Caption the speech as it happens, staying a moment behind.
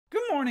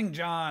morning,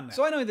 John.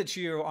 So I know that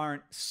you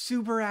aren't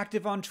super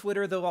active on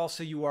Twitter, though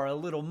also you are a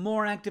little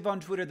more active on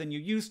Twitter than you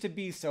used to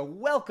be, so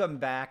welcome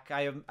back.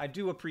 I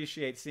do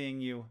appreciate seeing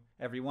you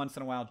every once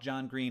in a while,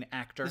 John Green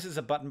actor. This is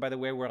a button, by the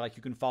way, where like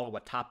you can follow a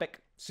topic.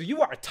 So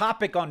you are a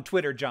topic on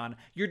Twitter, John.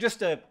 You're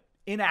just a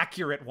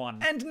inaccurate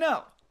one. And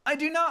no, I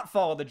do not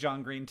follow the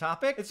John Green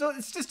topic.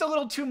 It's just a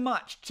little too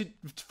much to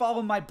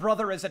follow my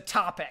brother as a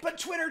topic. But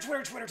Twitter.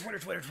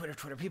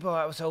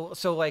 People,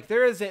 so like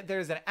there's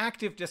an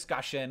active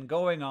discussion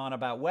going on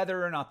about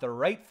whether or not the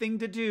right thing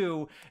to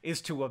do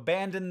is to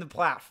abandon the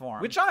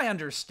platform, which I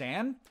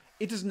understand.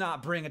 It does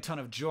not bring a ton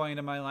of joy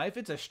into my life.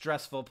 It's a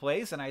stressful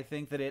place, and I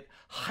think that it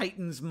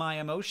heightens my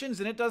emotions,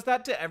 and it does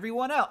that to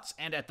everyone else.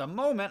 And at the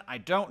moment, I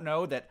don't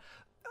know that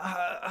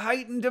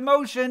heightened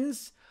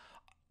emotions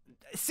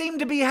seem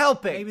to be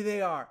helping. Maybe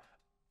they are.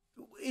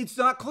 It's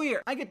not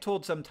clear. I get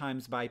told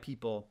sometimes by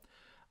people,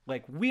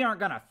 like, we aren't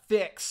gonna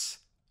fix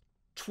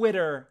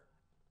Twitter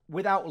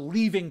without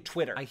leaving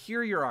Twitter. I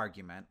hear your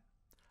argument.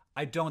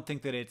 I don't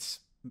think that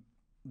it's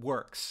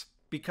works,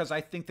 because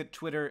I think that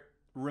Twitter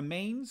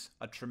remains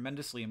a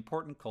tremendously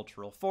important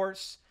cultural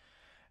force,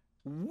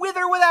 with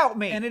or without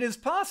me. And it is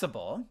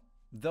possible,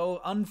 though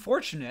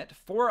unfortunate,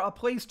 for a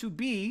place to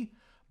be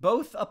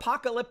both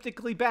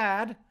apocalyptically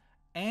bad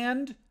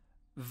and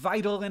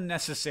vital and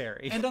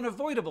necessary and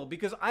unavoidable,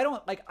 because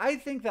I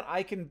think that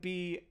I can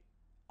be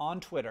on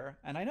Twitter,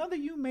 and I know that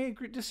you may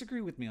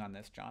disagree with me on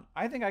this, John.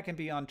 I think I can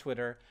be on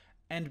Twitter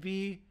and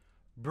be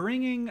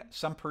bringing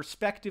some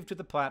perspective to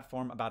the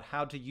platform about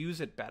how to use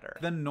it better.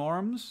 The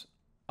norms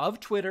of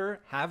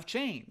Twitter have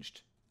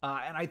changed,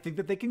 and I think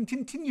that they can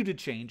continue to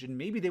change, and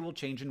maybe they will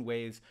change in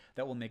ways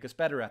that will make us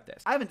better at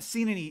this. I haven't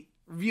seen any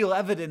real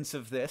evidence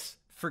of this.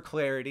 For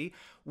clarity,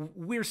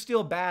 we're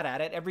still bad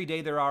at it. Every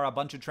day there are a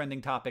bunch of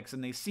trending topics,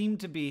 and they seem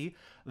to be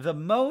the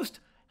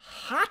most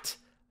hot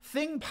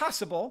thing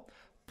possible,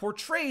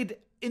 portrayed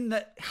in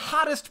the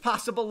hottest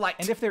possible light.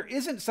 And if there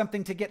isn't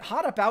something to get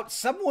hot about,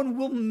 someone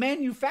will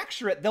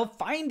manufacture it. They'll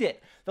find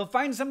it. They'll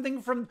find something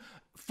from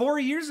 4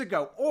 years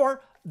ago,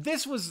 or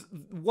this was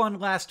one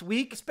last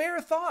week.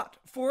 Spare thought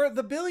for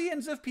the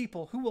billions of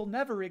people who will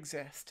never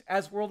exist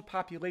as world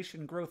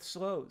population growth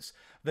slows.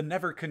 The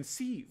never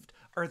conceived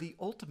are the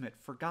ultimate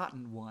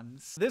forgotten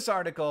ones. This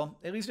article,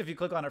 at least if you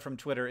click on it from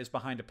Twitter, is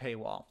behind a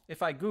paywall.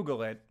 If I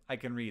Google it, I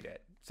can read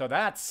it.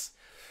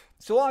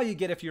 So all you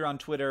get if you're on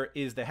Twitter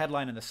is the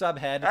headline and the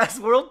subhead. As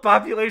world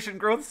population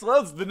growth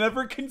slows, the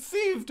never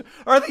conceived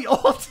are the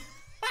old.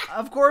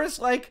 Of course,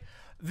 like,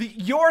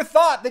 your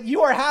thought that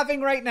you are having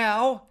right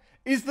now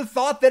is the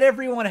thought that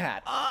everyone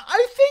had.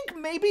 I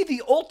think maybe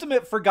the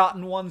ultimate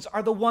forgotten ones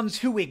are the ones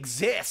who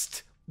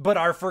exist, but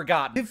are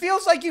forgotten. It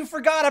feels like you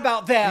forgot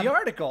about them. The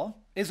article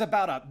is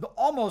about an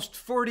almost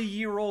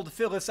 40-year-old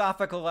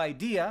philosophical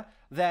idea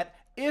that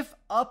if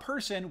a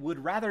person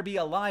would rather be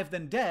alive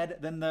than dead,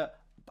 then the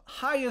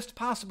highest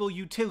possible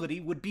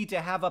utility would be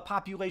to have a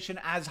population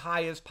as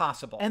high as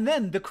possible. And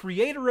then the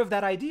creator of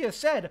that idea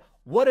said,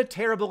 what a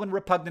terrible and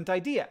repugnant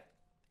idea.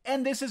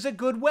 And this is a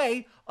good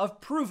way of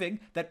proving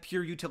that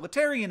pure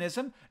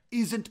utilitarianism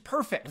isn't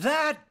perfect.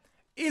 That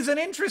is an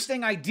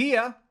interesting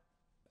idea,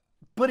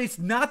 but it's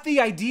not the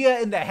idea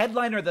in the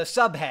headline or the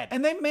subhead.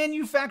 And they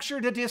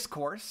manufactured a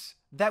discourse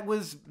that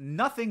was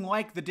nothing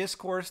like the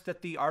discourse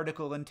that the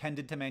article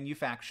intended to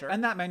manufacture.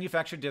 And that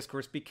manufactured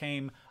discourse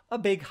became a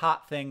big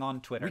hot thing on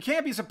Twitter. We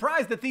can't be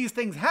surprised that these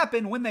things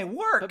happen when they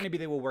work, but maybe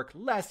they will work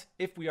less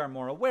if we are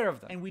more aware of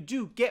them. And we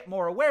do get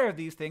more aware of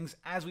these things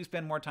as we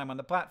spend more time on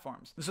the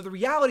platforms. So the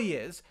reality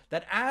is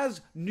that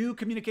as new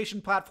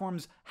communication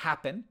platforms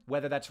happen,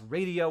 whether that's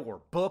radio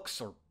or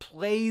books or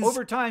plays,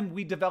 over time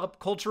we develop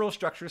cultural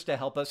structures to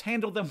help us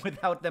handle them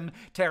without them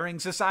tearing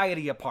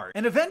society apart.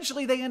 And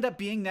eventually they end up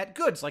being net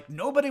goods. Like,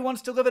 nobody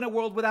wants to live in a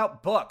world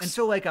without books. And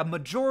so, like, a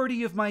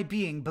majority of my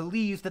being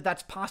believes that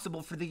that's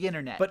possible for the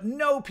internet. But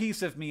no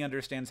piece of me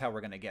understands how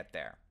we're going to get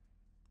there,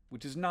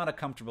 which is not a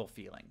comfortable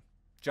feeling.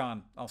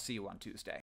 John, I'll see you on Tuesday.